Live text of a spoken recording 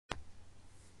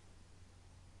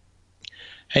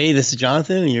Hey, this is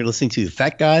Jonathan, and you're listening to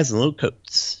Fat Guys and Little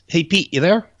Coats. Hey, Pete, you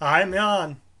there? I'm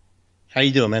on. How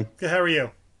you doing, man? Good. How are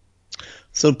you?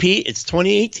 So, Pete, it's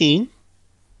 2018.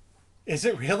 Is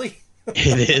it really?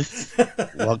 It is.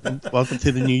 Welcome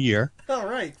to the new year. All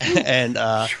right. Whew. And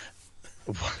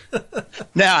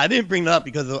now I didn't bring it up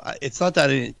because it's not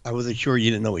that I wasn't sure you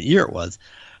didn't know what year it was.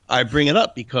 I bring it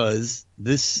up because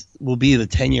this will be the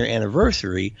 10-year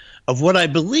anniversary of what I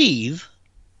believe,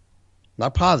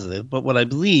 not positive, but what I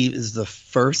believe is the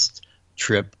first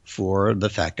trip for the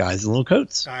Fat Guys and Little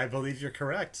Coats. I believe you're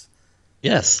correct.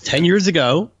 Yes, 10 years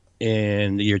ago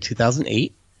in the year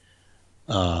 2008,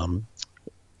 um,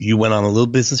 you went on a little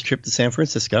business trip to San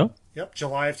Francisco, Yep.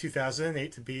 July of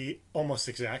 2008 to be almost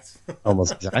exact.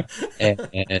 almost exact,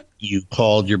 and you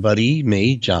called your buddy,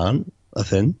 me,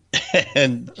 Jonathan,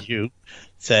 and you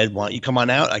said, "Why don't you come on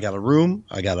out? I got a room,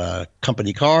 I got a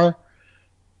company car,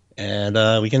 and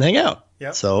we can hang out."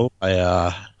 Yep. So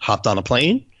I hopped on a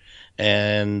plane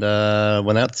and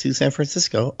went out to San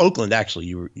Francisco, Oakland.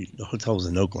 Actually, the hotel was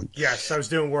in Oakland. Yes, I was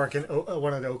doing work in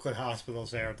one of the Oakland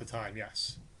hospitals there at the time.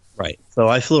 Yes. Right. So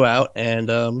I flew out,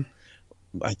 and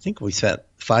I think we spent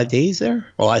 5 days there.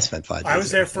 Well, I spent five I days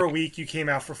was there, I there for a think. week. You came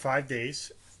out for 5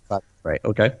 days. Right.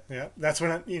 Okay. Yeah. That's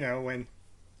when when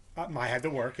I had to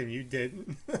work and you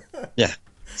didn't. Yeah.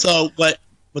 So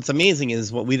what's amazing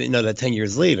is what we didn't know that 10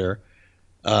 years later,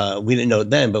 we didn't know it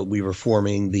then, but we were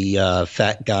forming the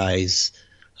Fat Guys,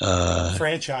 uh,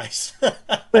 Franchise.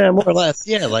 yeah, more or less.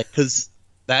 Yeah. Like, because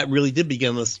that really did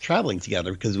begin us traveling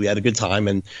together because we had a good time.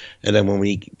 And then when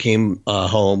we came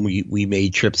home, we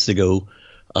made trips to go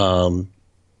um,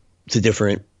 to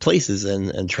different places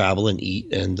and travel and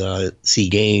eat and see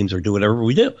games or do whatever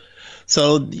we do.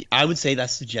 So I would say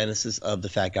that's the genesis of the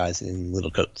Fat Guys in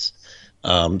Little Coats.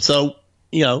 So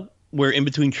we're in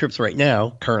between trips right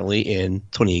now, currently in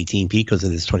 2018, Pete, because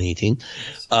it is 2018.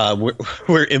 Yes. We're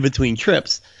we're in between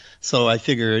trips, so I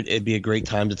figured it'd be a great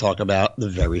time to talk about the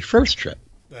very first trip.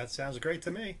 That sounds great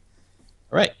to me.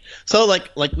 All right. So like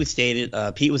we stated,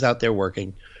 Pete was out there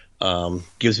working.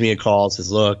 Gives me a call,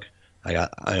 says, "Look,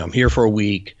 I'm here for a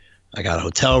week. I got a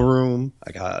hotel room.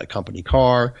 I got a company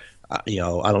car. I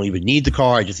don't even need the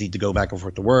car. I just need to go back and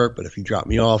forth to work. But if you drop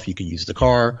me off, you can use the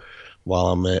car while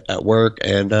I'm at work,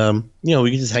 and we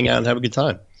can just hang out and have a good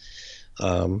time."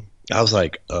 I was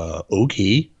like,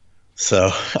 "Okay." So,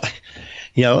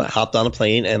 hopped on a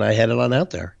plane and I headed on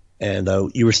out there. And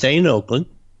you were staying in Oakland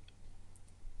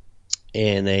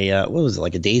in a what was it,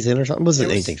 like a Days Inn or something? It It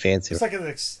wasn't anything was fancy. it's like an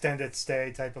extended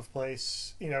stay type of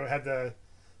place. It had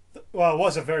well, it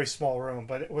was a very small room,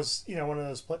 but it was one of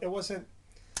those. It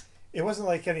wasn't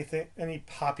like any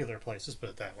popular place. Let's put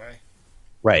it that way.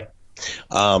 Right.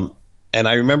 Um, and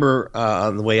I remember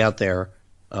on the way out there,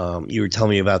 you were telling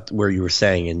me about where you were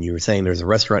staying, and you were saying there's a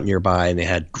restaurant nearby, and they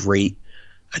had great,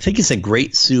 I think you said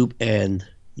great soup, and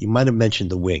you might have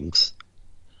mentioned the wings,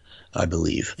 I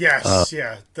believe. Yes,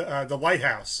 yeah. The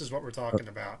lighthouse is what we're talking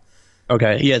about.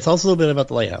 Okay. Yeah, it's also a little bit about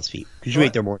the lighthouse, Pete, because you ate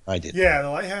The, there more than I did. yeah, the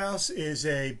lighthouse is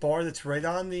a bar that's right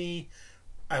on the.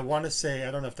 I want to say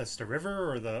I don't know if that's the river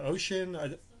or the ocean.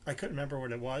 I couldn't remember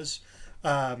what it was,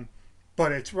 um,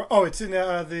 but it's in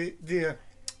the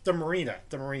marina,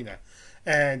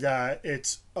 and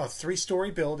it's a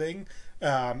three-story building.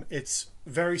 It's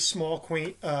very small,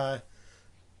 quaint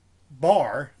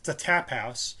bar. It's a tap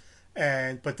house,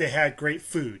 but they had great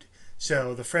food.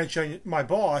 So the French onion, my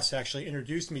boss actually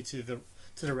introduced me to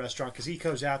the restaurant because he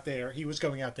goes out there. He was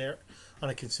going out there on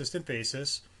a consistent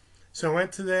basis. So I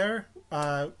went to there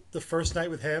the first night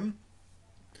with him.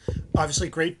 Obviously,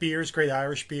 great beers, great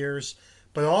Irish beers,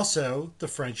 but also the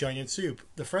French onion soup.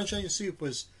 The French onion soup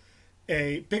was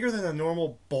a bigger than a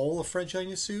normal bowl of French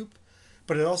onion soup,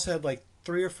 but it also had like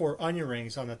three or four onion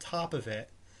rings on the top of it.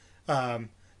 Um,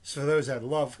 so for those that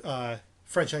love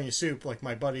French onion soup, like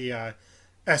my buddy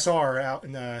SR out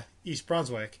in East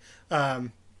Brunswick,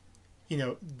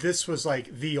 this was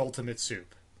like the ultimate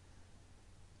soup.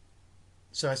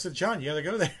 So I said, John, you got to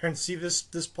go there and see this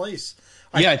place.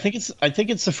 I Yeah, I think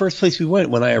it's the first place we went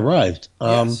when I arrived.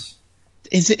 Yes,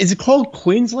 Is it called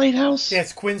Quinn's yeah, Lighthouse?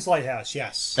 it's Quinn's Lighthouse.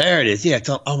 Yes, There it is. Yeah.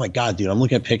 Oh my God, dude! I'm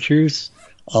looking at pictures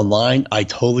online. I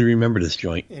totally remember this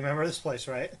joint. you remember this place,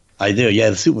 right? I do. Yeah,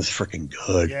 the soup was freaking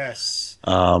good. Yes,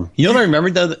 You know what I remember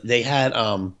though? They had.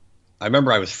 I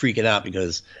remember I was freaking out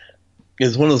because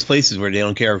it's one of those places where they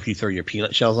don't care if you throw your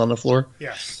peanut shells on the floor,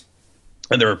 yes.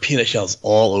 and there were peanut shells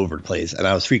all over the place, and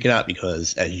I was freaking out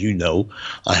because, as you know,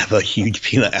 I have a huge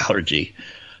peanut allergy.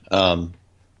 Um,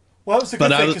 Well, it was a but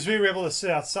good I thing was because we were able to sit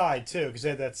outside too. Because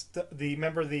that's the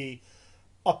remember the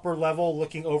upper level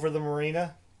looking over the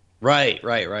marina. right,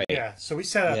 right, right. Yeah, so we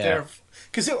sat out Yeah, there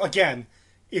because again,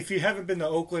 if you haven't been to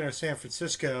Oakland or San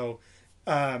Francisco,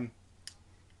 um,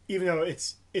 even though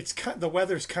the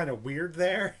weather's kind of weird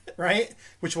there, right?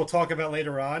 Which we'll talk about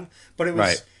later on. But it Right.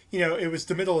 was it was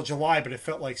the middle of July, but it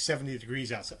felt like 70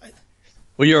 degrees outside.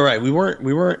 Well, you're right. We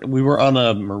were on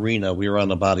a marina. We were on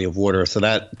a body of water, so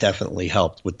that definitely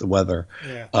helped with the weather.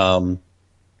 Yeah.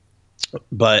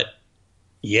 But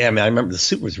yeah, man, I remember the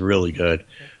soup was really good,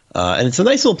 and it's a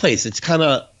nice little place. It's kind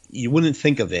of you wouldn't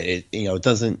think of it. It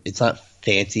doesn't. It's not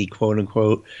fancy, quote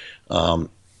unquote. Um,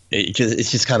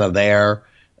 it's just kind of there,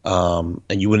 and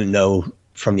you wouldn't know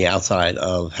from the outside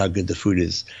of how good the food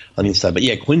is on the inside. But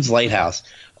yeah, Quinn's Lighthouse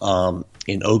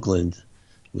in Oakland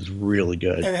was really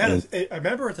good. And I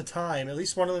remember at the time, at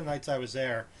least one of the nights I was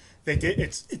there, they did.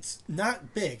 It's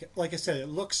not big. Like I said,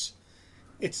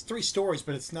 it's 3 stories,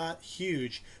 but it's not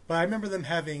huge. But I remember them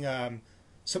having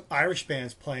some Irish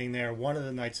bands playing there one of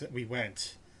the nights that we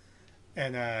went,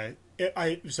 and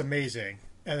it was amazing.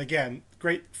 And again,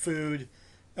 great food,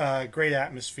 great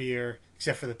atmosphere,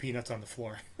 except for the peanuts on the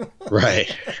floor.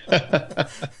 Right.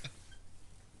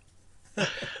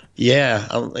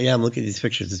 I'm looking at these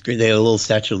pictures. It's great. They have a little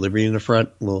Statue of Liberty in the front.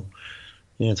 Well,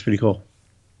 yeah, it's pretty cool.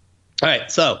 All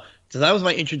right, so that was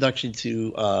my introduction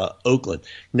to Oakland.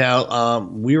 Now,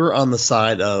 we were on the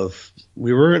side of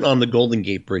we weren't on the Golden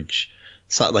Gate Bridge.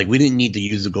 So, like, we didn't need to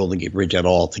use the Golden Gate Bridge at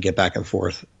all to get back and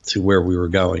forth to where we were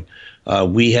going.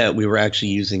 We were actually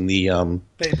using the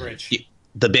Bay Bridge.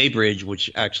 the Bay Bridge,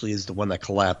 which actually is the one that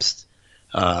collapsed.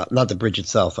 Not the bridge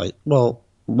itself.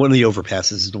 One of the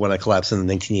overpasses is the one that collapsed in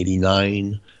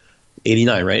 1989.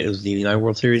 89, right? It was the 89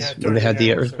 World Series when they had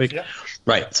the earthquake. Yeah.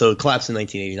 Right. So it collapsed in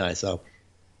 1989. So,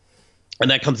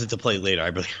 and that comes into play later. I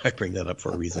bring that up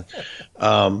for a reason.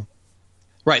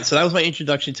 Right. So that was my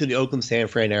introduction to the Oakland San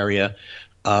Fran area.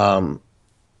 I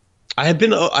had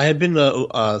been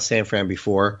to San Fran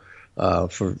before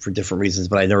for different reasons,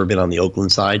 but I'd never been on the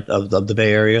Oakland side of the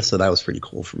Bay Area. So that was pretty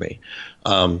cool for me.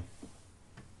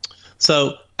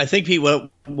 So I think, Pete,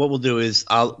 what we'll do is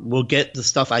we'll get the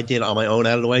stuff I did on my own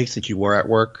out of the way since you were at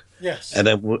work. Yes. And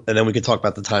then we can talk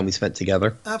about the time we spent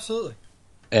together. Absolutely.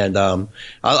 And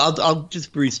I'll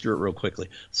just breeze through it real quickly.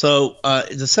 So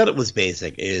the setup was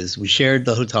basic: is we shared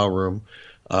the hotel room.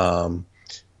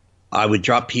 I would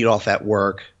drop Pete off at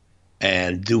work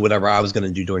and do whatever I was going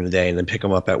to do during the day, and then pick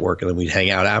him up at work, and then we'd hang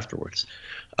out afterwards.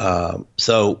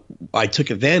 So I took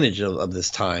advantage of this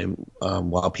time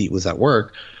while Pete was at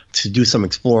work to do some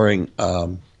exploring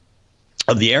of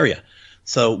the area.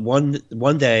 So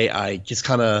one day I just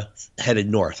kind of headed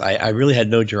north. I really had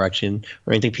no direction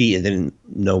or anything, Pete. I didn't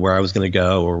know where I was going to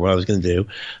go or what I was going to do.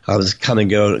 I was kind of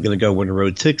going to go where the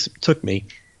road took me.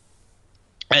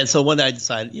 And so one day I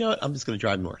decided, you know what, I'm just going to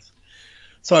drive north.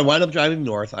 So I wind up driving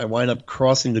north. I wind up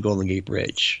crossing the Golden Gate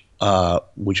Bridge,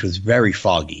 which was very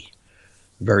foggy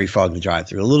to drive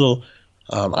through.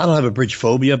 I don't have a bridge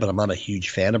phobia, but I'm not a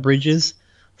huge fan of bridges.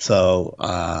 So,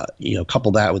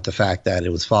 couple that with the fact that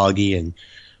it was foggy and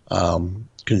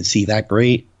couldn't see that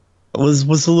great. It was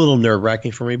a little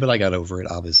nerve-wracking for me, but I got over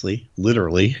it, obviously,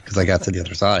 literally, because I got to the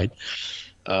other side.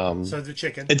 So the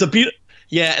chicken. It's a beautiful,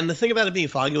 yeah. And the thing about it being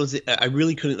foggy was I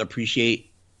really couldn't appreciate,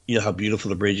 how beautiful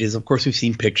the bridge is. Of course, we've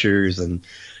seen pictures and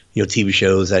TV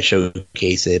shows that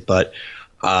showcase it, but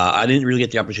I didn't really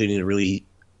get the opportunity to really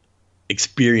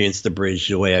experience the bridge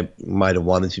the way I might have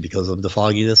wanted to because of the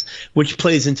fogginess, which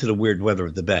plays into the weird weather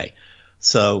of the bay.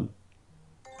 So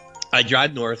I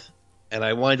drive north and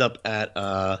I wind up at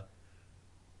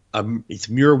it's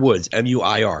Muir Woods,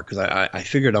 MUIR, because I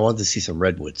figured I wanted to see some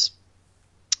redwoods.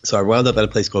 So I wound up at a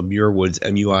place called Muir Woods,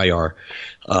 MUIR,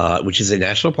 which is a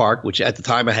national park, which at the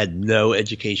time I had no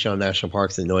education on national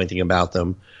parks, didn't know anything about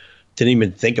them, didn't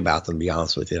even think about them, to be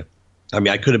honest with you. I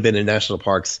mean, I could have been in national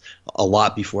parks a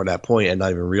lot before that point and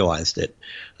not even realized it.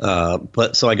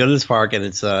 But so I go to this park and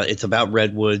it's about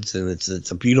redwoods and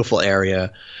it's a beautiful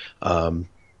area.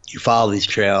 You follow these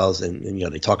trails and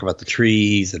they talk about the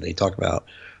trees and they talk about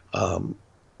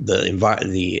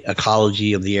the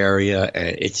ecology of the area,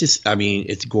 and it's just, I mean,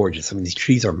 it's gorgeous. I mean, these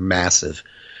trees are massive.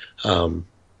 And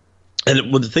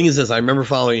the thing is this, I remember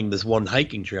following this one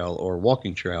hiking trail or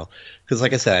walking trail because,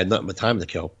 like I said, I had nothing but time to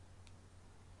kill.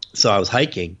 So I was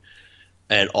hiking,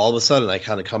 and all of a sudden I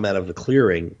kind of come out of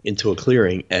into a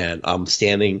clearing, and I'm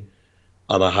standing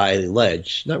on a high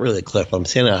ledge. Not really a cliff, but I'm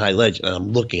standing on a high ledge, and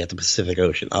I'm looking at the Pacific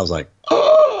Ocean. I was like,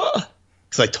 oh!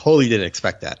 Because I totally didn't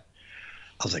expect that.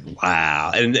 I was like,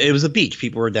 wow. And it was a beach.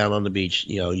 People were down on the beach,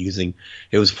 using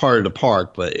 – it was part of the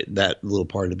park, but that little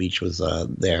part of the beach was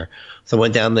there. So I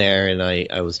went down there, and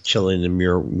I was chilling in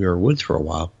Muir Woods for a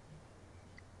while.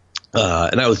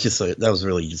 And that was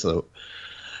really just a –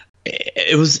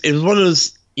 it was one of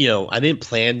those, I didn't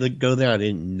plan to go there. I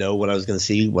didn't know what I was going to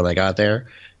see when I got there,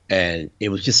 and it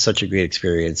was just such a great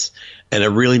experience. And it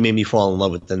really made me fall in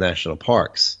love with the national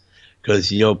parks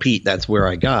because Pete, that's where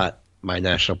I got my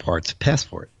national parks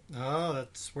passport. Oh,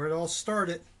 that's where it all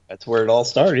started. That's where it all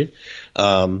started.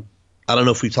 I don't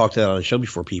know if we've talked about it on the show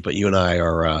before, Pete, but you and I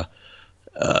are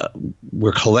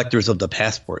we're collectors of the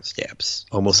passport stamps,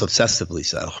 almost obsessively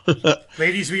so.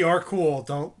 Ladies, we are cool.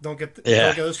 Don't get Yeah.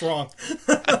 don't get us wrong.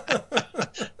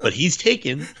 But he's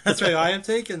taken. That's right. I am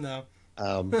taken though.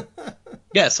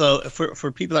 Yeah, so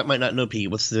for people that might not know, Pete,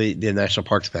 what's the national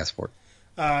parks passport?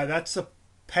 That's a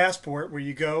passport where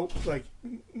you go, like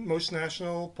most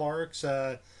national parks,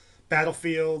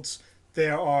 battlefields.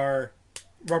 There are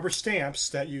rubber stamps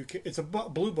that it's a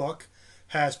blue book,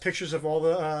 has pictures of all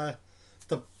the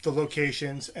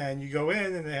locations, and you go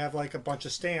in and they have like a bunch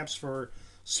of stamps for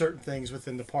certain things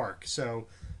within the park. So,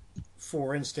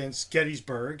 for instance,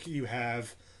 Gettysburg, you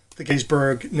have the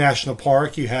Gettysburg National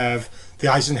Park. You have the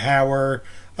Eisenhower.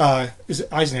 Is it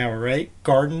Eisenhower, right?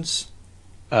 Gardens.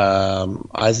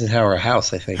 Eisenhower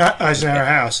House, I think. Eisenhower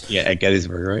House. Yeah, at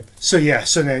Gettysburg, right? So yeah,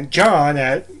 so then John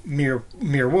at Muir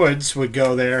Woods would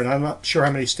go there, and I'm not sure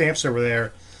how many stamps there were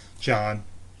there, John.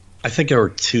 I think there were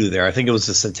two there. I think it was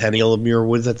the centennial of Muir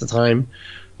Woods at the time,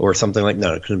 or something like.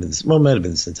 No, it could have been. Well, it might have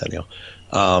been the centennial.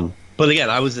 But again,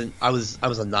 I was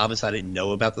a novice. I didn't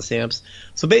know about the stamps.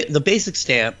 So the basic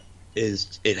stamp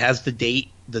is it has the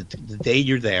date, the day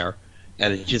you're there,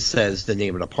 and it just says the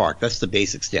name of the park. That's the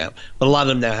basic stamp. But a lot of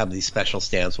them now have these special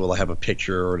stamps where they'll have a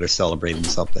picture or they're celebrating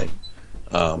something.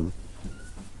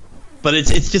 But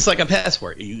it's just like a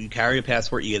passport. You carry a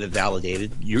passport, you get it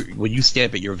validated. When you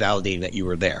stamp it, you're validating that you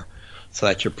were there. So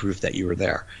that's your proof that you were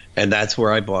there. And that's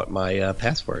where I bought my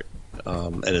passport.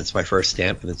 And it's my first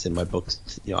stamp, and it's in my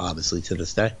books, obviously to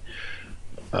this day.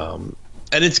 And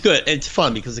it's good. It's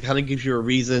fun because it kind of gives you a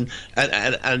reason.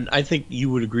 And I think you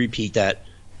would agree, Pete, that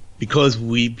because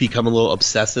we've become a little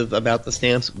obsessive about the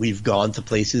stamps, we've gone to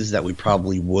places that we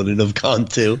probably wouldn't have gone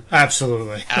to.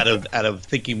 Absolutely. out of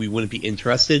thinking we wouldn't be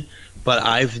interested. But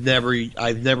I've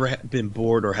never been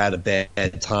bored or had a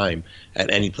bad time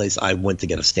at any place I went to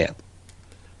get a stamp.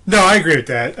 No, I agree with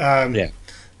that.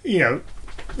 Yeah.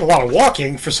 A lot of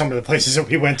walking for some of the places that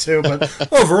we went to,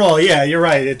 but overall, yeah, you're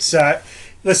right. It's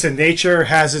listen, nature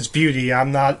has its beauty.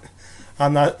 I'm not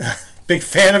a big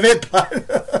fan of it,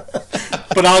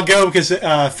 but I'll go because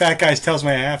Fat Guys tells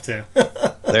me I have to.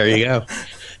 There you go.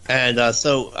 And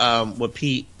so what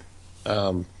Pete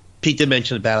did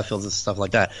mention the battlefields and stuff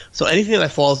like that. So anything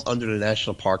that falls under the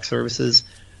National Park Services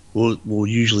will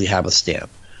usually have a stamp.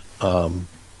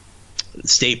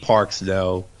 State parks,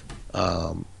 no.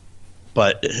 And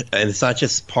it's not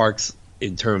just parks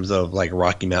in terms of like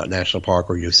Rocky Mountain National Park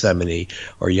or Yosemite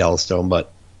or Yellowstone,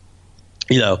 but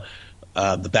the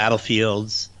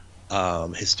battlefields,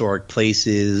 historic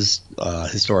places,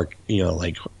 historic,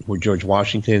 like where George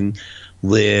Washington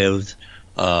lived.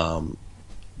 A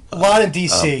lot in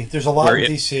D.C. There's a lot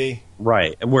in D.C.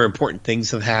 Right, and where important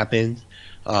things have happened.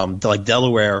 Like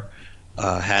Delaware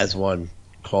has one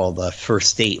called the First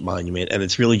State Monument, and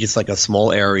it's really just like a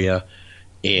small area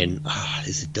in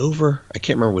is it Dover? I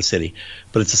can't remember what city,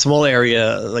 but it's a small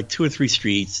area, like 2 or 3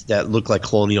 streets that look like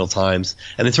colonial times,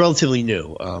 and it's relatively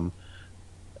new.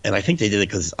 And I think they did it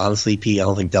because, honestly, Pete, I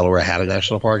don't think Delaware had a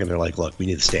national park, and they're like, look, we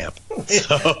need a stamp.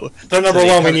 So they're number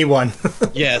one, we need one.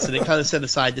 Yeah, so they kind of set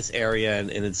aside this area,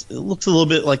 and it looks a little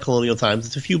bit like colonial times.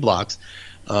 It's a few blocks,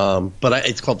 but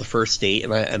it's called the First State,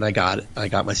 and I got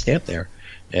my stamp there.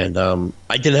 And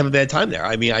I didn't have a bad time there.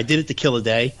 I mean, I did it to kill a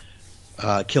day,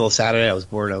 kill a Saturday. I was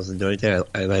bored. I wasn't doing anything,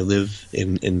 and I live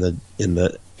in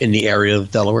the area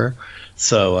of Delaware.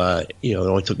 So it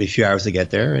only took me a few hours to get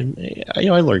there, and I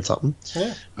learned something.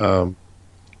 Yeah.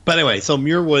 But anyway, so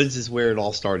Muir Woods is where it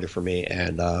all started for me,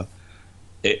 and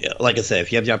like I said,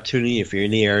 if you have the opportunity, if you're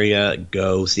in the area,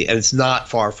 go see. And it's not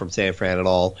far from San Fran at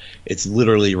all. It's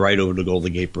literally right over the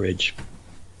Golden Gate Bridge.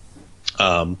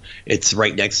 It's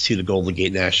right next to the Golden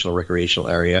Gate National Recreational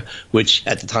Area, which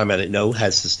at the time I didn't know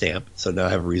has the stamp. So now I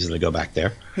have a reason to go back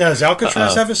there. Now, does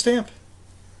Alcatraz have a stamp?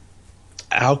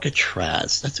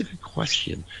 Alcatraz. That's a good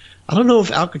question. I don't know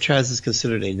if Alcatraz is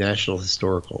considered a national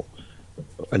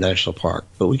park,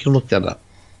 but we can look that up.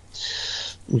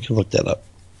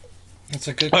 That's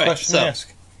a good question to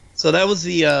ask. So that was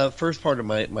the first part of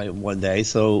my one day.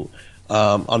 So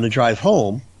on the drive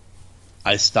home,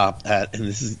 I stopped at, and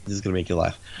this is going to make you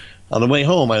laugh. On the way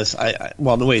home,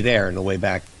 on the way there and the way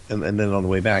back, and then on the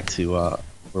way back to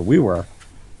where we were,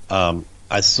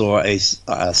 I saw a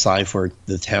sign for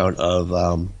the town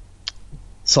of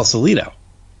Sausalito.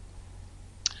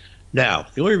 Now,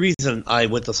 the only reason I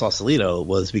went to Sausalito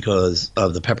was because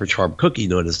of the pepper charm cookie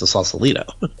known as the Sausalito.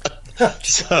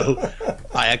 So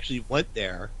I actually went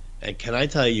there, and can I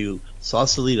tell you,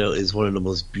 Sausalito is one of the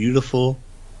most beautiful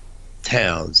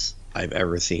towns I've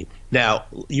ever seen. Now,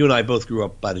 you and I both grew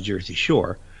up by the Jersey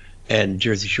Shore, and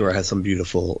Jersey Shore has some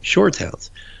beautiful shore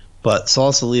towns. But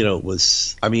Sausalito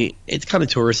was, I mean, it's kind of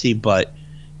touristy, but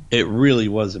it really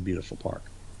was a beautiful park.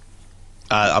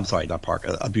 I'm sorry, not park,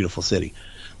 a beautiful city.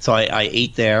 So I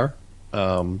ate there,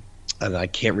 and I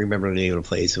can't remember the name of the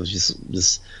place. It was just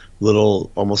this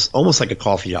little, almost like a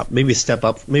coffee shop, maybe a step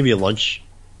up, maybe a lunch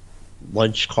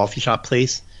coffee shop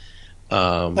place.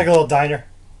 Like a little diner.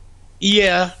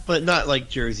 Yeah, but not like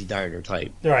Jersey diner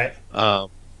type. Right.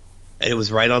 It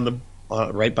was right on the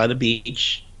right by the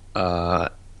beach,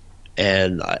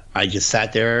 and I just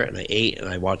sat there and I ate and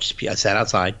I watched. I sat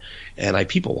outside and I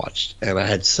people watched, and I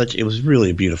had such. It was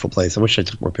really a beautiful place. I wish I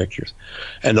took more pictures.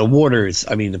 And the water is.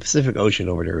 I mean, the Pacific Ocean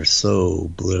over there is so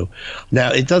blue.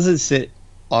 Now it doesn't sit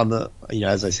on the. You know,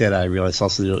 as I said, I realized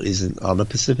Sausalito isn't on the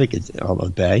Pacific. It's on the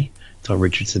Bay. It's on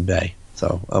Richardson Bay.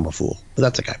 So I'm a fool, but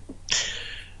that's okay.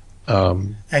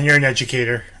 And you're an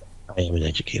educator. I am an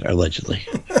educator, allegedly.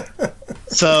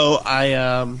 So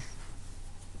I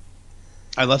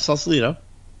left Sausalito,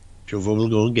 drove over to the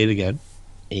Golden Gate again,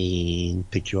 and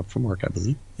picked you up from work, I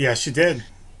believe. Yes, you did.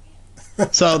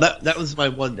 So that was my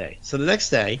one day. So the next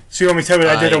day, So you want me to tell you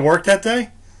what I did at work that day?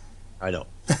 I don't.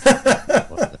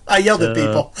 I yelled at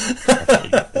people.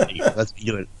 Let's be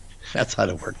doing. That's how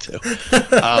to work too.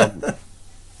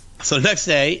 So the next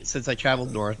day, since I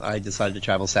traveled north, I decided to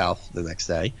travel south the next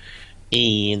day,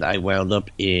 and I wound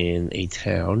up in a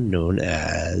town known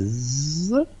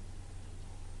as.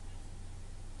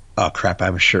 Oh crap! I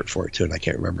have a shirt for it too, and I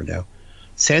can't remember now.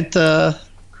 Santa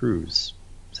Cruz.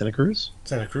 Santa Cruz?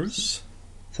 Santa Cruz?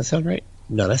 Does that sound right?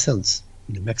 No, that sounds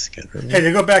New Mexican. Right? Hey,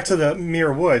 to go back to the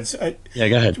Muir Woods, Yeah,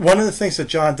 go ahead. one of the things that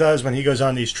John does when he goes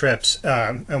on these trips,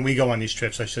 and we go on these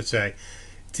trips, I should say,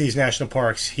 to these national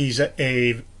parks, he's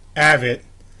a avid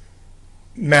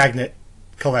magnet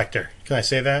collector. Can I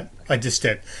say that? I just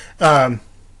did.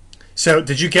 So,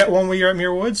 did you get one when you were at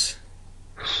Muir Woods?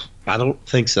 I don't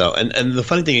think so. And the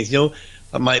funny thing is, you know,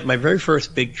 my very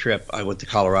first big trip, I went to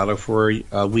Colorado for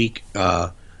a week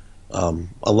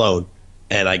alone,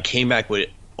 and I came back with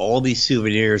all these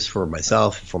souvenirs for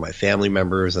myself, for my family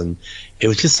members, and it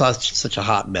was just such a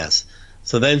hot mess.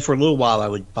 So then for a little while I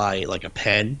would buy like a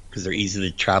pen because they're easy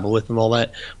to travel with and all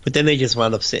that. But then they just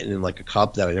wound up sitting in like a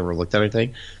cup that I never looked at or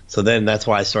anything. So then that's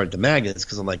why I started the magnets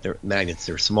because I'm like, they're magnets.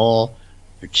 They're small,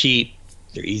 they're cheap,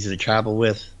 they're easy to travel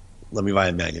with. Let me buy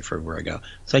a magnet for where I go.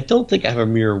 So I don't think I have a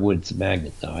Muir Woods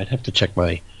magnet though. I'd have to check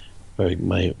my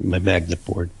magnet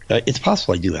board. It's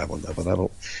possible I do have one though, but I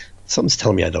don't. Something's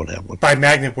telling me I don't have one. By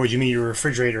magnet board, you mean your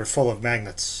refrigerator full of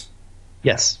magnets?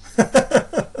 Yes.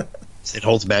 It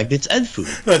holds magnets and food.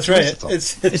 That's right.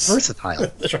 It's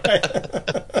versatile. That's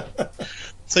right.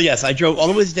 So yes, I drove all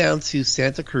the way down to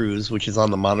Santa Cruz, which is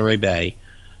on the Monterey Bay.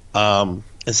 And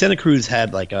Santa Cruz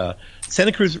had like a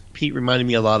Santa Cruz. Pete reminded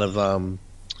me a lot of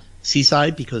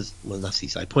Seaside because well, not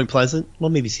Seaside, Point Pleasant. Well,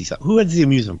 maybe Seaside. Who has the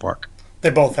amusement park? They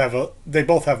both have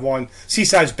one.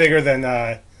 Seaside's bigger than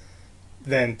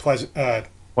Pleasant.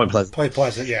 Point Pleasant. Point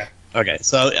Pleasant, yeah. Okay,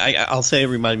 so I'll say it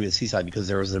reminded me of Seaside because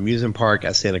there was an amusement park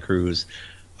at Santa Cruz.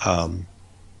 So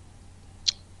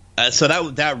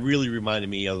that really reminded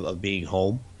me of being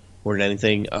home more than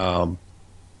anything. But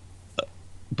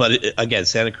again,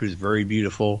 Santa Cruz, very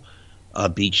beautiful,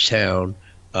 beach town,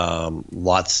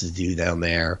 lots to do down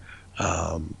there.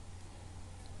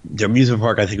 Their amusement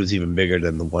park, I think, was even bigger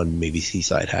than the one maybe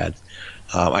Seaside had.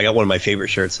 I got one of my favorite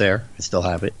shirts there. I still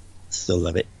have it. Still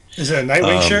love it. Is it a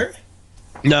Nightwing shirt?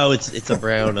 No, it's a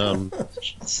brown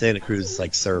Santa Cruz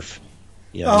like surf.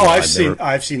 You know,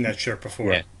 I've seen that shirt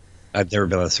before. Yeah, I've never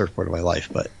been on a surfboard in my life,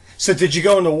 but. So did you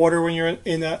go in the water when you're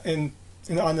in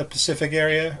on the Pacific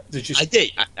area? Did you?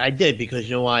 I did because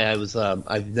you know why I was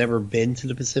I've never been to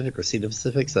the Pacific or seen the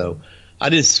Pacific, so I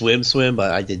didn't swim,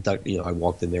 but I did duck. You know, I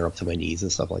walked in there up to my knees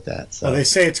and stuff like that. So well, they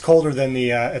say it's colder than the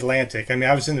Atlantic. I mean,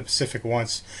 I was in the Pacific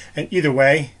once, and either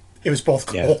way, it was both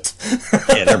cold.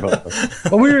 Yeah, they're both.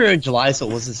 Well, we were in July, so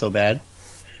it wasn't so bad.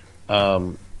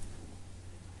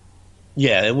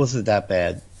 Yeah, it wasn't that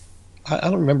bad. I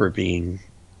don't remember it being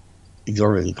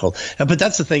exorbitantly cold, but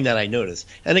that's the thing that I noticed.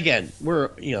 And again,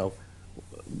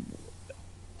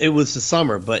 it was the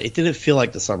summer, but it didn't feel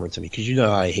like the summer to me because you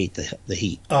know I hate the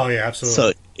heat. Oh yeah, absolutely.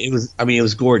 So it was. I mean, it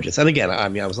was gorgeous. And again, I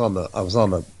mean, I was on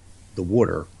the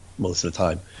water most of the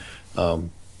time.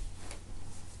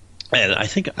 And I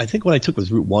think what I took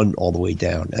was Route One all the way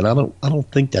down, and I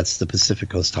don't think that's the Pacific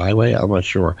Coast Highway. I'm not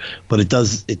sure, but it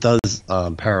does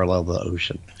parallel the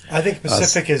ocean. I think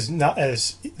Pacific is not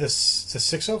as the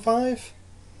 605.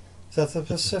 Is that the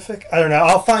Pacific? I don't know.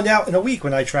 I'll find out in a week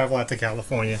when I travel out to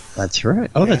California. That's right.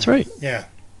 Oh, that's right. Yeah.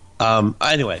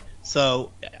 Anyway,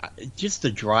 so just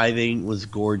the driving was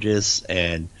gorgeous,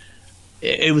 and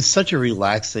it was such a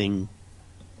relaxing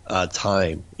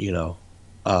time,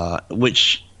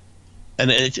 which. And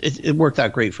it worked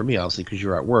out great for me, obviously, because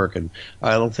you're at work, and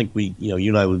I don't think you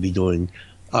and I would be doing,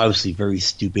 obviously, very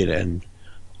stupid and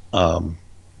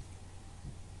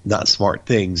not smart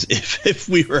things if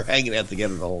we were hanging out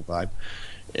together the whole time.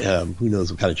 Who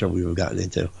knows what kind of trouble we would have gotten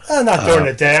into? Not during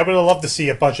the day. I would have loved to see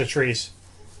a bunch of trees.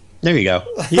 There you go.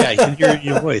 Yeah, you can hear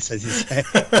your voice, as you say.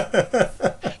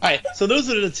 All right, so those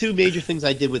are the two major things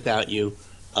I did without you.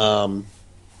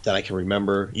 That I can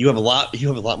remember. You have a lot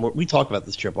more. We talk about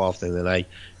this trip often, and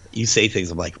you say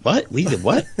things. I'm like, what? We did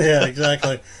what? Yeah,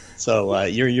 exactly. So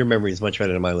your memory is much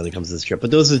better than mine when it comes to this trip. But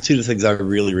those are the two things I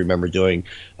really remember doing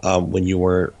when you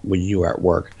were at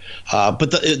work.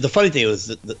 But the funny thing was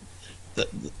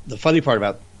the funny part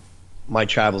about my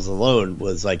travels alone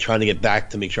was like trying to get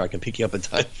back to make sure I can pick you up in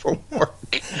time for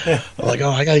work. I'm like, oh,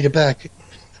 I gotta get back.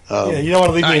 Yeah, you don't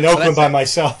want to leave me in Oakland by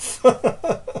myself.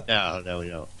 No, we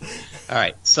don't. All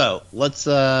right, so let's.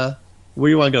 Where do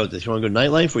you want to go with this? You want to go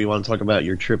nightlife, or you want to talk about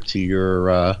your trip to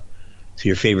your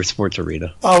favorite sports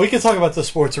arena? Oh, we can talk about the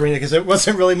sports arena because it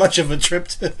wasn't really much of a trip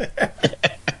to there.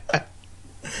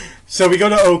 So we go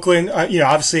to Oakland.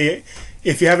 Obviously,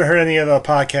 if you haven't heard any of the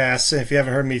podcasts, and if you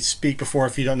haven't heard me speak before,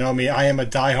 if you don't know me, I am a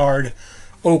diehard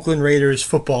Oakland Raiders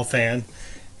football fan.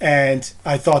 And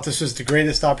I thought this was the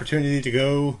greatest opportunity to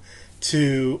go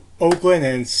to Oakland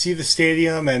and see the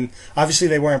stadium. And obviously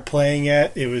they weren't playing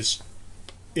yet. It was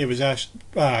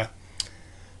actually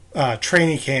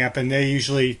training camp, and they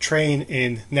usually train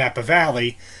in Napa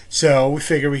Valley. So we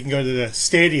figured we can go to the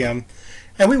stadium.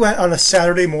 And we went on a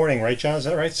Saturday morning, right, John? Is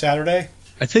that right? Saturday?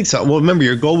 I think so. Well, remember,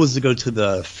 your goal was to go to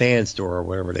the fan store or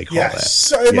whatever they call that.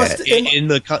 So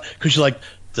because you're like,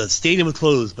 the stadium is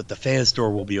closed, but the fan store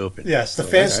will be open. Yes, the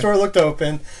fan store looked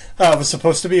open. Was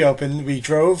supposed to be open. We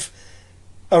drove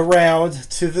around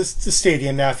to the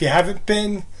stadium. Now, if you haven't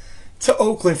been to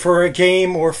Oakland for a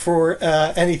game or for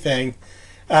anything,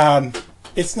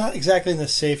 it's not exactly in the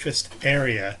safest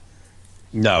area.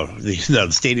 No, the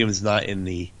stadium is not in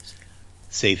the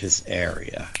safest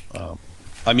area.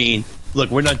 I mean, look,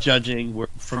 we're not judging. We're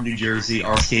from New Jersey.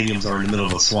 Our stadiums are in the middle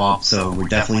of a swamp, so we're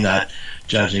definitely not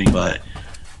judging, but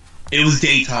it was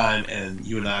daytime, and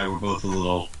you and I were both a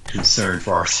little concerned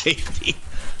for our safety,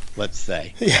 let's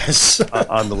say. Yes.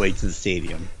 On the way to the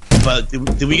stadium. But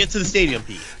did we get to the stadium,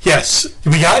 Pete? Yes.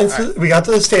 We got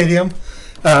to the stadium.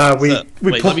 Let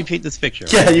me paint this picture.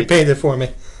 Yeah, you painted it for me.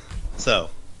 So,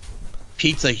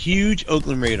 Pete's a huge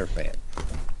Oakland Raider fan.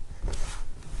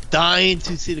 Dying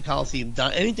to see the Coliseum.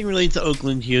 Anything related to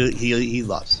Oakland, he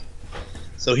loves.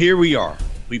 So here we are.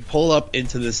 We pull up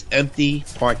into this empty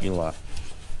parking lot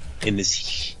in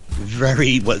this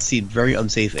what seemed very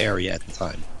unsafe area at the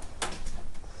time.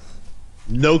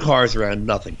 No cars around,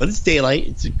 nothing. But it's daylight.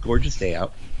 It's a gorgeous day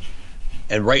out.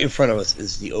 And right in front of us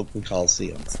is the Oakland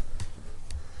Coliseum.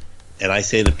 And I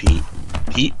say to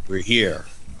Pete, we're here.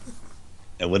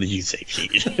 And what did you say,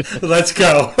 Pete? Let's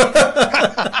go.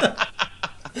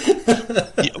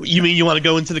 You mean you want to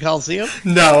go into the Coliseum?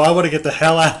 No, I want to get the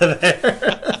hell out of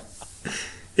there.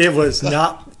 It was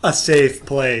not a safe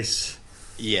place.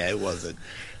 Yeah, it wasn't.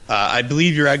 I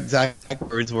believe your exact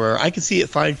words were, I can see it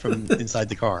fine from inside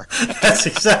the car. That's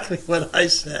exactly what I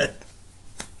said.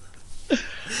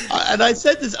 And I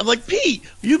said this, I'm like, Pete,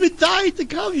 you've been dying to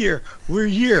come here. We're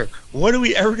here. When are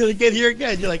we ever going to get here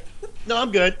again? You're like, no,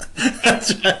 I'm good.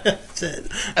 That's right. That's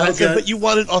it. And I said, but you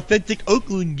wanted authentic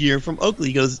Oakland gear from Oakland.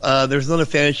 He goes, there's another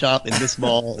fan shop in this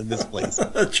mall in this place.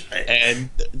 That's right. And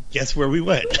guess where we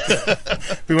went?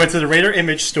 We went to the Raider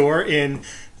Image store in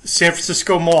San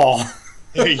Francisco Mall.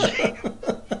 There you go.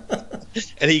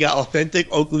 And he got authentic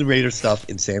Oakland Raider stuff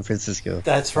in San Francisco.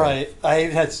 That's right. I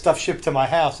had stuff shipped to my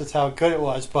house. That's how good it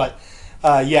was. But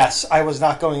yes, I was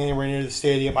not going anywhere near the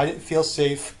stadium. I didn't feel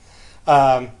safe.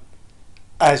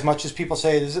 As much as people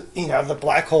say it is, the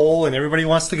black hole and everybody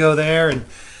wants to go there. And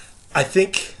I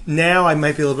think now I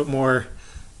might be a little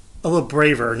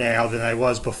braver now than I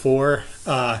was before.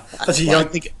 I was a young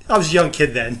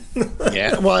kid then.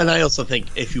 Yeah, well, and I also think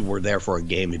if you were there for a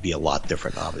game, it'd be a lot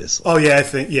different, obviously. Oh yeah,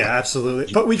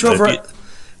 absolutely. But we drove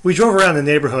around the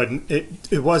neighborhood, and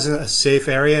it wasn't a safe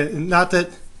area. Not that.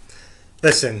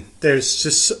 Listen, there's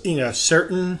just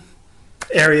certain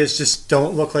areas just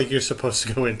don't look like you're supposed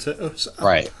to go into. So.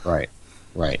 Right.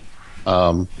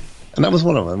 Um, and that was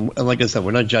one of them. And like I said,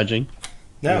 we're not judging.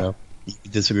 No. You know,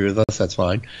 you disagree with us, that's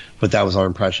fine. But that was our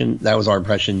impression. That was our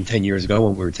impression 10 years ago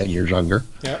when we were 10 years younger.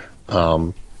 Yeah.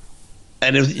 And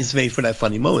it's made for that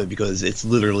funny moment because it's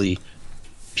literally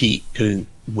Pete couldn't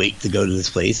wait to go to this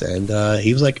place, and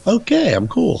he was like, "Okay, I'm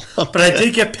cool." But I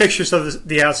did get pictures of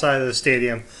the outside of the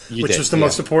stadium, which was the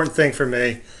most important thing for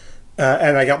me.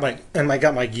 And I got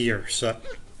my gear. So,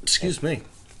 excuse me.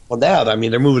 Well, now I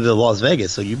mean they're moving to Las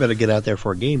Vegas, so you better get out there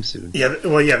for a game soon. Yeah,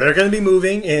 well, yeah, they're going to be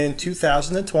moving in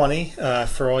 2020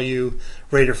 for all you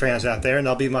Raider fans out there, and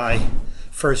that'll be my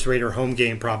first Raider home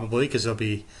game probably because they'll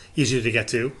be easier to get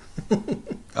to.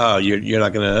 Oh, you're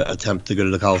not going to attempt to go to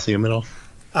the Coliseum at all?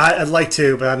 I'd like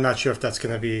to, but I'm not sure if that's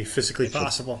going to be physically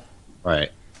possible. All right.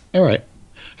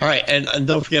 And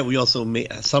don't forget, we also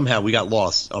somehow we got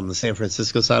lost on the San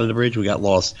Francisco side of the bridge. We got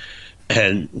lost,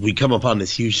 and we come upon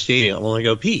this huge stadium. I'm like,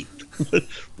 "Go, Pete,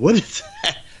 what is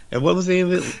that?" And what was the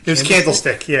name of it? It was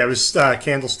Candlestick. Yeah, it was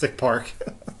Candlestick Park.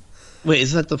 Wait,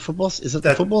 is that the football? Is that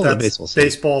the football or the baseball?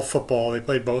 Baseball, football. They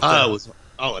played both.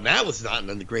 And that was not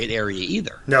in the great area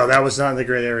either. No, that was not in the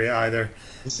great area either.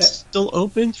 Is it still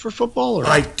open for football? Or?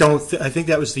 I don't. I think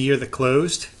that was the year that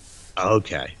closed.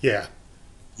 Okay. Yeah.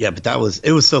 Yeah, but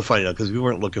it was so funny though because we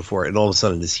weren't looking for it, and all of a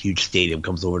sudden this huge stadium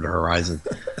comes over the horizon.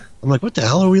 I'm like, what the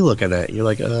hell are we looking at? You're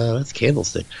like, that's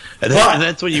Candlestick, and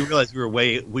that's when you realize we were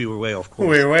way off course.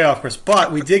 We were way off course,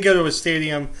 but we did go to a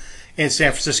stadium in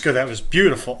San Francisco that was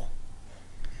beautiful.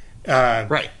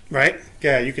 Right.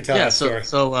 Yeah, you could tell that story.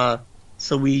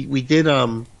 So we did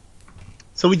our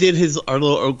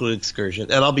little Oakland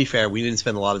excursion, and I'll be fair, we didn't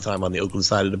spend a lot of time on the Oakland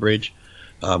side of the bridge.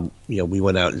 We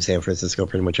went out in San Francisco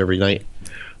pretty much every night.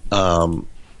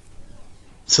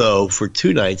 So for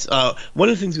 2 nights, one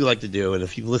of the things we like to do, and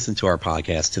if you've listened to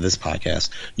this podcast,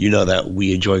 you know that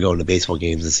we enjoy going to baseball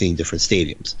games and seeing different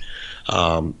stadiums.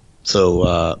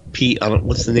 Pete,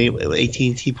 what's the name?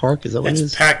 AT&T Park? Is that what it is?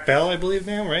 It's Pac Bell, I believe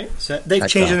now, right? They've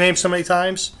changed the name so many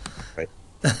times. Right.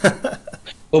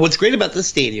 Well, what's great about this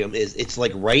stadium is it's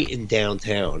like right in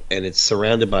downtown, and it's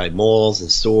surrounded by malls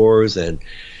and stores, and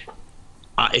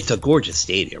it's a gorgeous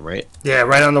stadium, right? Yeah,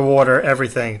 right on the water,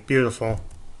 everything. Beautiful.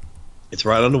 It's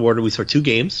right on the water. We saw 2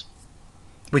 games.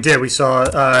 We did. We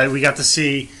saw. We got to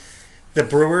see the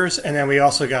Brewers, and then we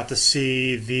also got to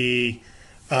see the.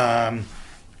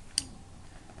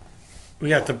 We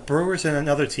got the Brewers and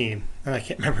another team, and I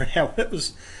can't remember now what it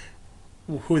was,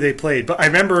 who they played. But I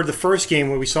remember the first game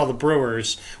when we saw the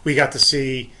Brewers, we got to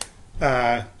see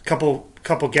a couple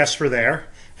guests were there,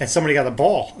 and somebody got a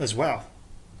ball as well.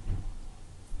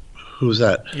 Who's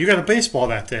that? You got a baseball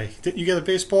that day. Didn't you get a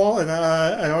baseball and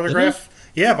an autograph?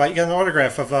 Yeah, but you got an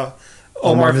autograph of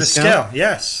Omar Vizquel.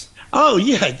 Yes. Oh,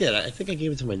 yeah, I did. I think I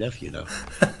gave it to my nephew, though.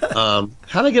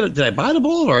 How'd I get it? Did I buy the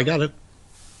ball, or I got it?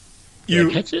 Did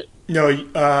I catch it? No,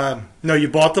 you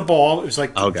bought the ball. It was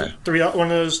like one of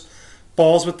those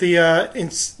balls with the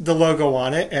logo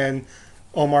on it, and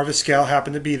Omar Vizquel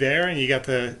happened to be there, and you got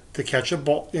to catch a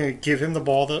ball, give him the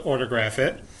ball to autograph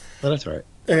it. Oh, that's right.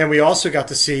 And then we also got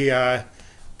to see the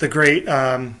great.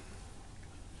 Why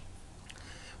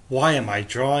am I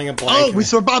drawing a blank? Oh, we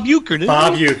saw Bob Uecker, didn't we?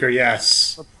 Bob Uecker,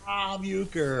 yes. Bob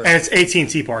Uecker. And it's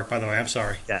AT&T Park, by the way. I'm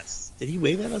sorry. Yes. Did he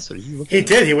wave at us, or did he look? He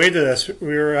did. He waved at us.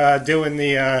 We were doing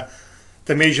the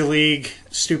Major League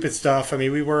stupid stuff. I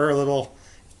mean, we were a little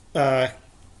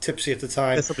tipsy at the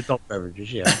time. That's some adult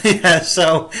beverages, yeah. Yeah.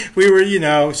 So we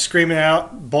were, screaming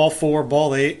out ball 4,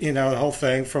 ball 8, the whole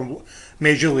thing from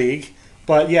Major League.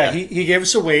 But yeah, he gave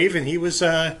us a wave, and he was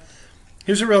a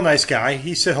real nice guy.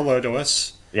 He said hello to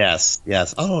us. Yes.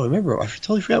 Oh, I remember. I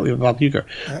totally forgot we were Bob Uecker.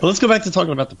 But let's go back to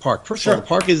talking about the park. First of all, the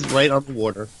park is right on the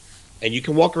water, and you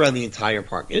can walk around the entire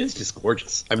park. It is just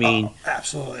gorgeous. I mean,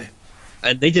 absolutely.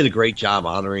 And they did a great job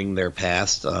honoring their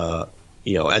past. At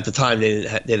the time they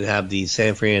didn't have the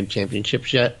San Fran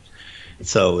championships yet,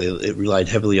 so it relied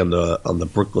heavily on the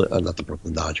Brooklyn, not the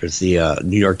Brooklyn Dodgers, the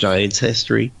New York Giants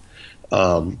history.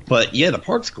 But yeah, the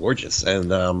park's gorgeous, and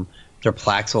there are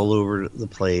plaques all over the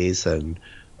place, and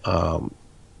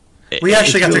we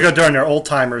actually got to go during their Old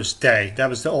Timers Day. That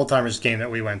was the Old Timers game that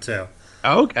we went to.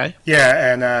 Oh, okay.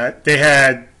 Yeah, and they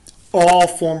had all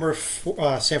former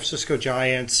San Francisco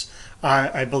Giants.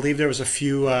 I believe there was a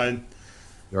few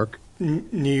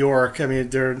New York. I mean,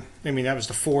 that was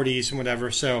the 40s and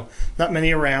whatever. So not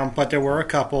many around, but there were a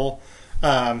couple.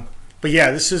 But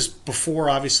yeah, this is before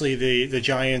obviously the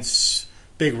Giants'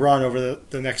 big run over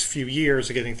the next few years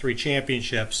of getting 3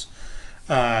 championships.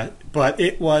 But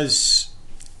it was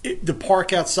the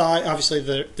park outside. Obviously,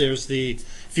 there's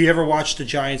if you ever watched the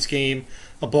Giants game,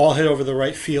 a ball hit over the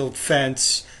right field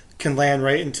fence can land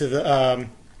right into the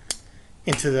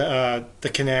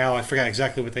canal. I forgot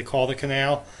exactly what they call the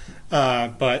canal,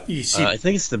 but you see, I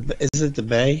think it's is it the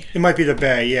Bay? it might be the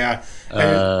bay, yeah.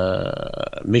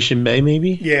 And Mission Bay,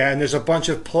 maybe? yeah, and there's a bunch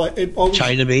of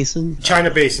China Basin?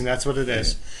 China Basin. That's what it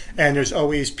is. And there's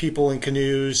always people in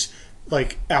canoes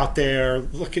like out there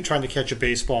looking, trying to catch a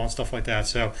baseball and stuff like that.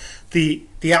 So the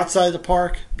outside of the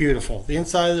park, beautiful. The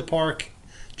inside of the park,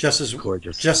 just as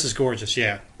Gorgeous. just as gorgeous.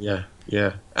 Yeah. Yeah,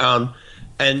 yeah.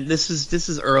 And this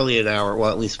is early in our, well,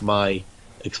 at least my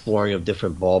exploring of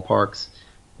different ballparks,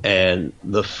 and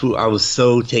the food. I was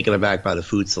so taken aback by the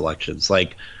food selections.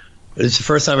 Like, it was the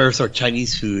first time I ever saw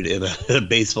Chinese food in a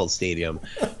baseball stadium,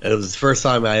 and it was the first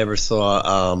time I ever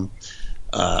saw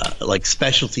like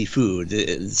specialty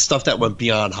food, stuff that went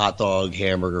beyond hot dog,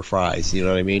 hamburger, fries. You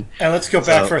know what I mean? And let's go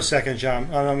back for a second, John.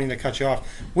 I don't mean to cut you off.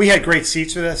 We had great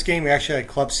seats for this game. We actually had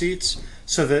club seats,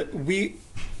 so that we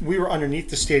were underneath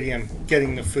the stadium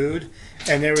getting the food,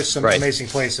 and there was some amazing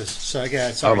places. So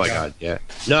again, oh my God, yeah.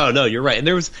 No, you're right. And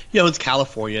there was, it's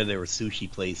California. There were sushi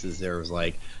places. There was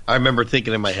like, I remember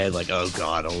thinking in my head like, oh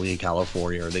God, only in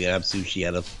California are they gonna have sushi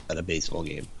at a baseball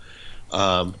game.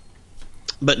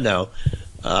 But no.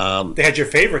 They had your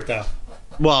favorite though.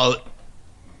 Well,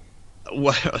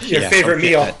 your favorite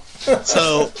meal.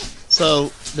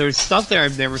 So there's stuff there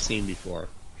I've never seen before,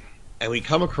 and we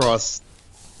come across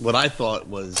what I thought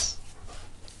was,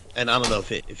 and I don't know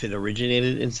if it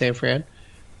originated in San Fran,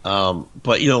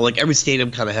 but like every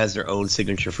stadium kind of has their own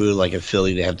signature food. Like in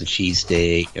Philly, they have the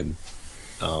cheesesteak and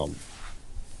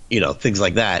things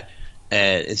like that.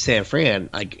 And in San Fran,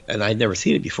 I'd never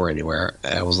seen it before anywhere.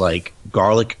 I was like,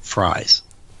 garlic fries,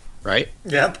 right?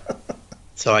 Yep.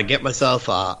 So I get myself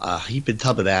a heaping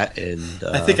tub of that, and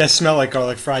I think I smell like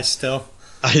garlic fries still.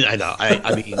 I know.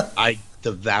 I mean, I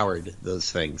devoured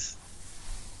those things.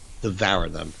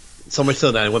 Devoured them. So much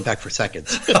so that I went back for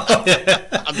seconds on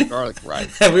the garlic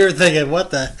fries. And we were thinking,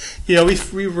 what the?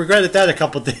 We regretted that a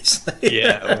couple days later.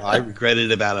 Yeah, well, I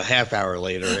regretted it about a half hour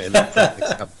later, and for the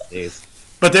next couple of days.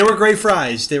 But they were great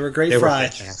fries. They were great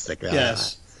fries. Were fantastic.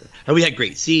 Yes. And we had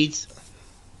great seats,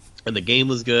 and the game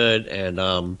was good. And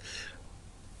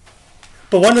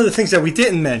but one of the things that we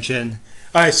didn't mention.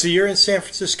 All right, so you're in San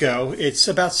Francisco. It's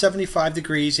about 75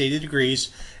 degrees, 80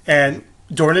 degrees, and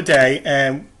during the day.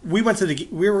 And we went to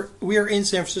we were in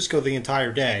San Francisco the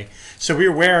entire day, so we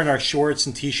were wearing our shorts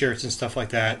and t-shirts and stuff like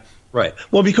that. Right.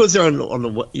 Well, because they're on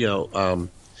the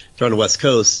they're on the West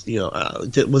Coast. Was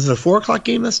it a 4:00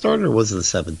 game that started, or was it a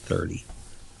 7:30?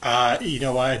 I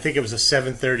think it was a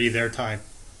 7:30 their time.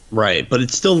 Right, but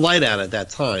it's still light out at that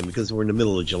time because we're in the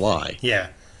middle of July. Yeah.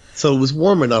 So it was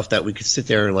warm enough that we could sit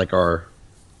there in like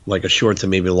a shorts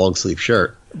and maybe a long sleeve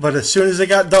shirt. But as soon as it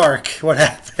got dark, what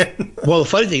happened? Well, the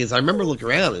funny thing is, I remember looking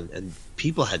around and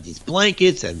people had these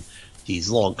blankets and these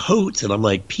long coats, and I'm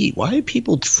like, Pete, why do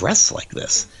people dress like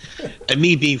this? And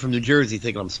me being from New Jersey,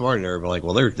 thinking I'm smart enough, I'm like,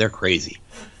 well, they're crazy.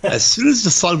 As soon as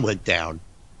the sun went down,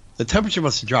 the temperature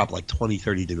must have dropped like 20,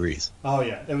 30 degrees. Oh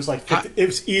yeah, it was like it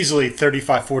was easily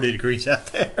 35, 40 degrees out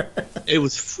there. It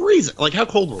was freezing. Like, how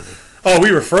cold were we? Oh,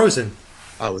 we were frozen.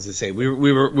 I was to say we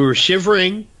were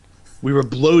shivering, we were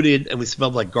bloated, and we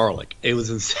smelled like garlic. It was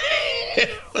insane.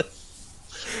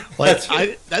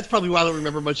 That's probably why I don't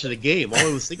remember much of the game. All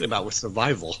I was thinking about was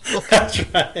survival. That's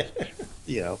right.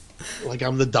 Like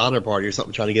I'm the Donner Party or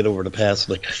something, trying to get over the pass.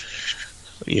 Like,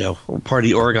 part of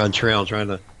the Oregon Trail, trying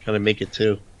to make it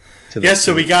to. Yes,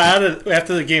 so we got out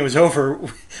after the game was over.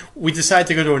 We decided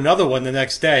to go to another one the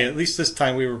next day. At least this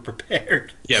time we were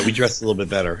prepared. Yeah, we dressed a little bit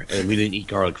better, and we didn't eat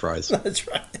garlic fries. That's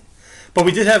right. But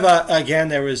we did have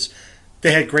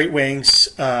they had great wings.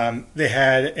 They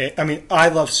had I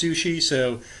love sushi,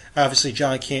 so obviously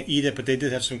John can't eat it, but they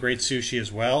did have some great sushi as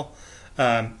well.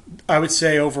 I would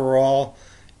say overall,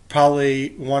 probably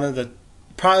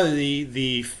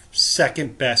the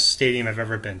second best stadium I've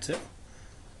ever been to.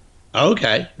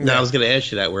 Okay. Now Yeah. I was going to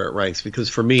ask you that where it ranks, because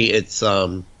for me it's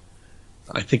I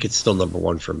think it's still number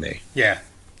one for me. Yeah.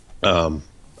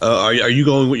 Are you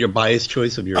going with your biased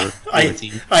choice of your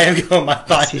team? I am going my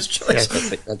biased choice.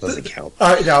 That doesn't count.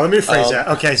 All right, now let me rephrase that.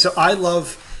 Okay, so I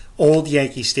love old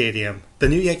Yankee Stadium. The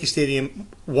new Yankee Stadium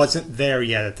wasn't there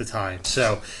yet at the time,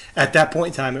 so at that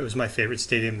point in time, it was my favorite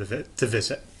stadium to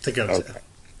visit, to go to.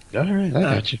 All right, I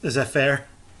got you. Is that fair?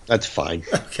 That's fine.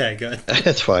 Okay, good.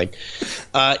 That's fine.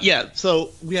 So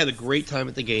we had a great time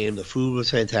at the game. The food was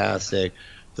fantastic.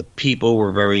 The people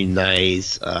were very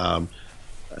nice.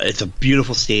 It's a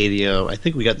beautiful stadium. I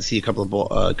think we got to see a couple of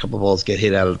balls get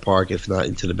hit out of the park, if not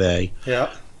into the bay.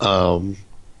 Yeah.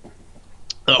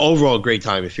 Overall, great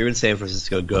time. If you're in San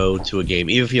Francisco, go to a game.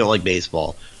 Even if you don't like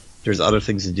baseball, there's other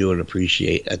things to do and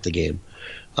appreciate at the game.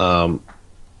 Um,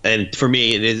 and for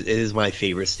me, it is my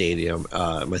favorite stadium.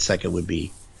 My second would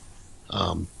be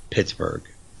Pittsburgh.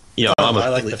 I'm a I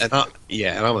like Philly, the.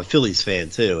 and I'm a Phillies fan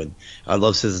too, and I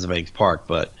love Citizens Bank Park,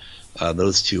 but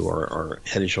those two are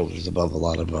head and shoulders above a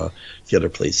lot of the other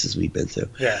places we've been to.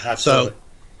 Yeah, So, absolutely.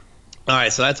 all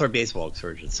right, so that's our baseball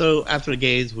excursion. So after the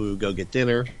games, we would go get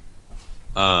dinner.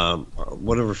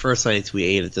 One of our first nights, we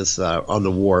ate at this on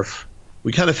the wharf.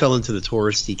 We kind of fell into the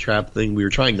touristy trap thing. We were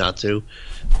trying not to,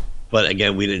 but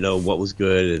again, we didn't know what was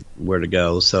good and where to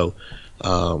go. So,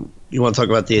 you want to talk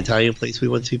about the Italian place we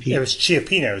went to, Pete? It was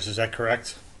Chiappino's. Is that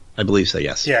correct? I believe so.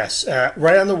 Yes. Yes,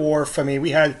 right on the wharf. I mean, we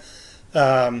had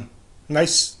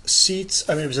nice seats.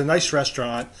 I mean, it was a nice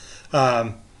restaurant.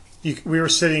 We were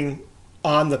sitting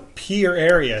on the pier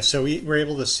area, so we were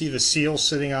able to see the seals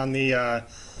sitting on the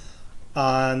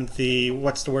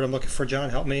what's the word I'm looking for, John?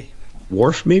 Help me.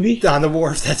 Wharf, maybe? On the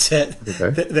wharf. That's it.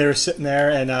 Okay. They were sitting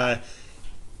there, and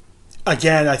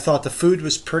again, I thought the food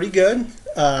was pretty good.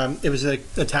 It was an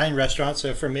Italian restaurant,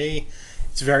 so for me,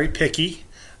 it's very picky.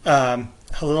 A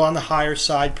little on the higher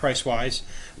side price wise,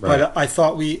 Right. but I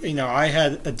thought I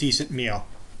had a decent meal,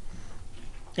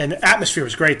 and the atmosphere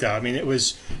was great though. I mean, it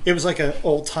was like an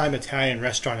old time Italian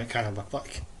restaurant. It kind of looked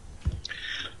like.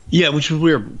 Yeah, which was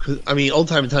weird. 'Cause, I mean, old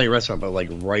time Italian restaurant, but like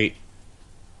right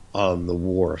on the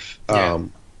wharf. Yeah.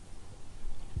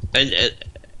 And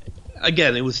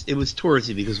again, it was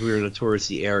touristy because we were in a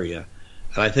touristy area,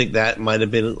 and I think that might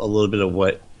have been a little bit of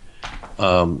what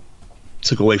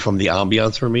took away from the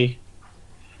ambiance for me.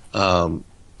 But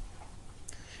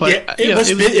Yeah,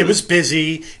 it was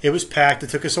busy. It was packed. It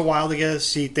took us a while to get a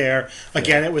seat there.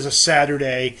 Again, it was a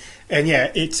Saturday, and yeah,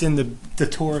 it's in the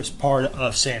tourist part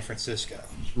of San Francisco.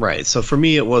 right. So for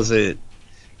me, it wasn't.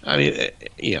 I mean,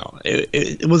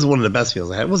 it wasn't one of the best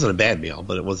meals I had. It wasn't a bad meal,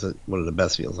 but it wasn't one of the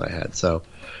best meals I had. So,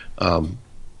 across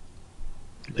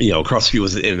the street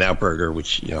was an In-N-Out Burger,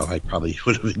 which I probably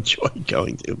would have enjoyed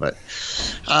going to, but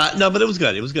no, but it was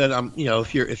good. It was good.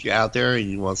 If you're out there and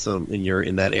you want some, and you're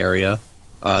in that area,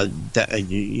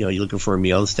 you're looking for a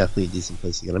meal, it's definitely a decent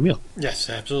place to get a meal. Yes,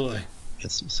 absolutely.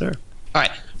 Yes, sir. All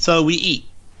right, so we eat,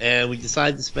 and we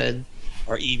decided to spend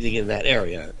our evening in that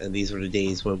area, and these were the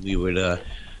days when we would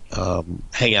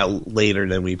hang out later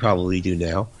than we probably do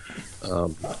now.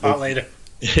 Later.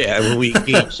 Yeah, when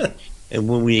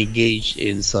we engaged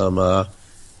in some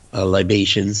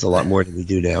libations, a lot more than we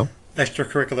do now.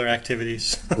 Extracurricular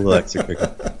activities. A little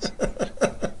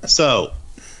extracurricular. So,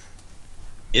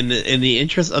 in the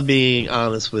interest of being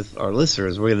honest with our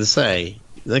listeners, we're going to say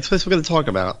the next place we're going to talk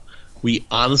about. We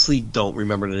honestly don't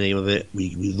remember the name of it.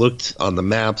 We looked on the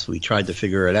maps. We tried to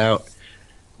figure it out.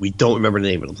 We don't remember the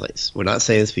name of the place. We're not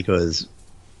saying this because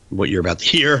what you're about to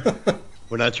hear.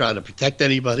 We're not trying to protect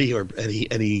anybody or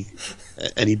any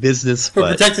business. We're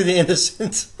but, protecting the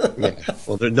innocent. yeah,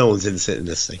 well, no one's innocent in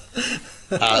this thing.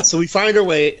 So we find our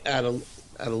way at a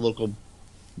local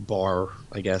bar,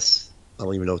 I guess. I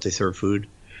don't even know if they serve food.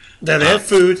 Yeah, they had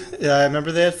food. Yeah, I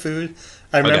remember they had food.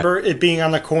 I remember it being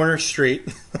on the corner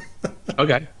street.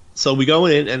 Okay. So we go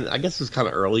in, and I guess it was kind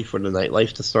of early for the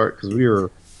nightlife to start because we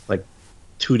were like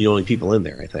two of the only people in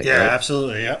there, I think. Yeah, right?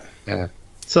 absolutely. Yeah. Yeah.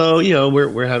 So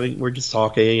we're just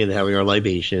talking and having our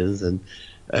libations, and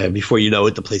before you know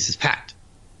it, the place is packed.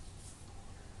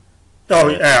 Oh,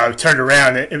 yeah. I turned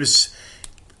around. It was.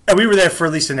 We were there for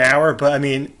at least an hour, but I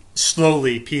mean,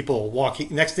 slowly people walking.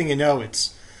 Next thing you know,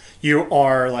 you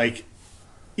are like,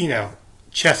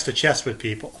 chest to chest with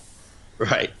people,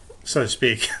 Right. so to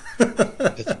speak.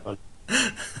 It's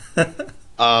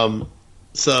fun.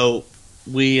 So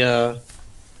we were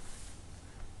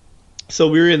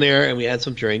in there and we had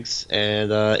some drinks,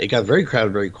 and it got very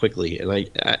crowded very quickly, and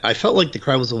I felt like the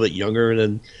crowd was a little bit younger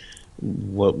than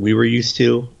what we were used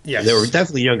to. Yes. They were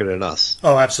definitely younger than us.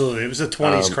 Oh, absolutely. It was a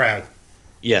 20s crowd.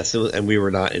 Yes, and we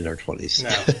were not in our 20s.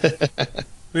 No.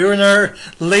 We were in our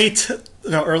early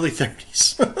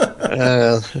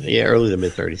 30s. Yeah, early to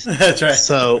mid 30s. That's right.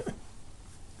 So,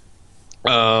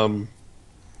 what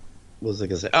was I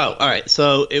gonna say? Oh, all right.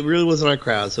 So it really wasn't our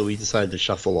crowd, so we decided to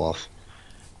shuffle off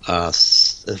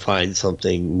and find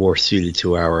something more suited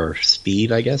to our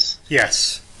speed, I guess.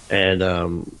 Yes. And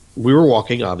we were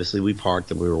walking. Obviously, we parked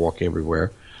and we were walking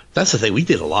everywhere. That's the thing. We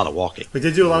did a lot of walking. We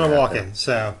did do a lot of walking,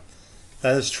 so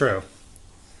that is true.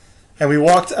 And we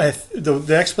walked. The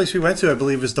next place we went to, I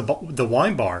believe, was the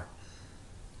wine bar.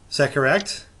 Is that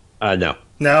correct? No.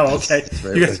 No. Okay.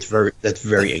 That's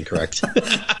very incorrect.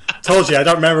 Told you, I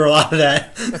don't remember a lot of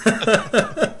that.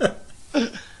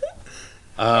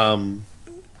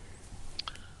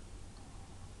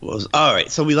 was all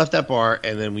right. So we left that bar,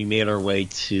 and then we made our way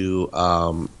to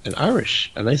a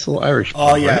nice little Irish Oh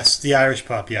pub, right? yes, the Irish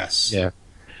pub. Yes. Yeah.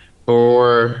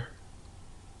 Or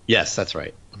yes, that's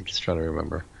right. I'm just trying to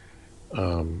remember.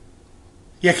 Um,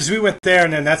 Yeah, because we went there,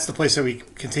 and then that's the place that we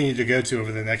continued to go to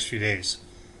over the next few days.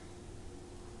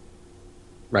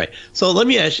 right. So let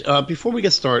me ask before we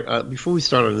get started. Before we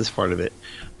start on this part of it,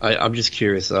 I'm just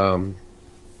curious.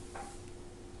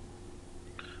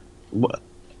 What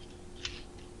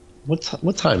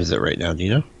what time is it right now? Do you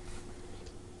know?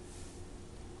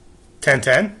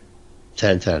 10:10.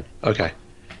 10:10. Okay.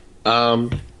 Um,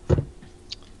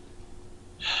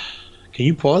 can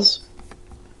you pause?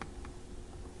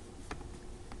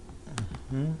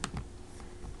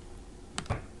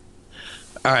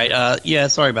 All right. Yeah.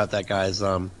 Sorry about that, guys.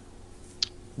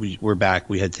 We're back.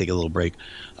 We had to take a little break.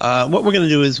 What we're going to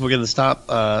do is we're going to stop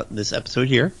this episode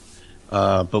here.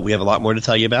 But we have a lot more to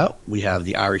tell you about. We have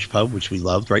the Irish pub, which we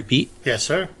loved, right, Pete? Yes,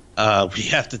 sir. We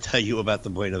have to tell you about the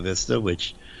Buena Vista,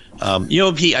 which,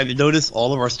 Pete, I've noticed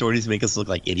all of our stories make us look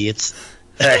like idiots.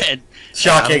 Hey,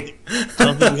 shocking. I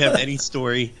don't think we have any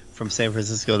story from San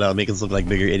Francisco that'll make us look like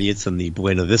bigger idiots than the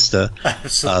Buena Vista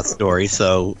story.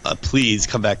 So please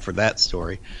come back for that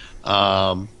story.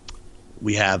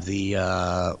 We have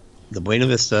the Buena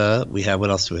Vista. We have, what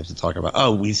else do we have to talk about?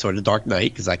 Oh, we saw The Dark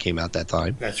Knight because that came out that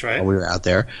time. That's right. While we were out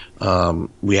there.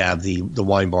 We have the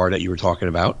wine bar that you were talking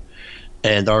about,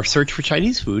 and our search for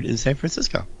Chinese food in San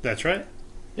Francisco. That's right.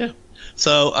 Yeah.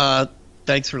 So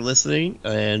thanks for listening,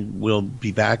 and we'll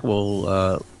be back.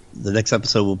 The next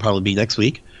episode will probably be next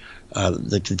week,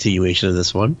 the continuation of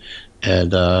this one,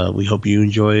 and we hope you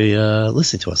enjoy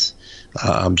listening to us.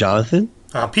 I'm Jonathan.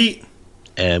 Pete.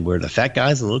 And we're the Fat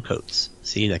Guys in Little Coats.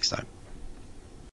 See you next time.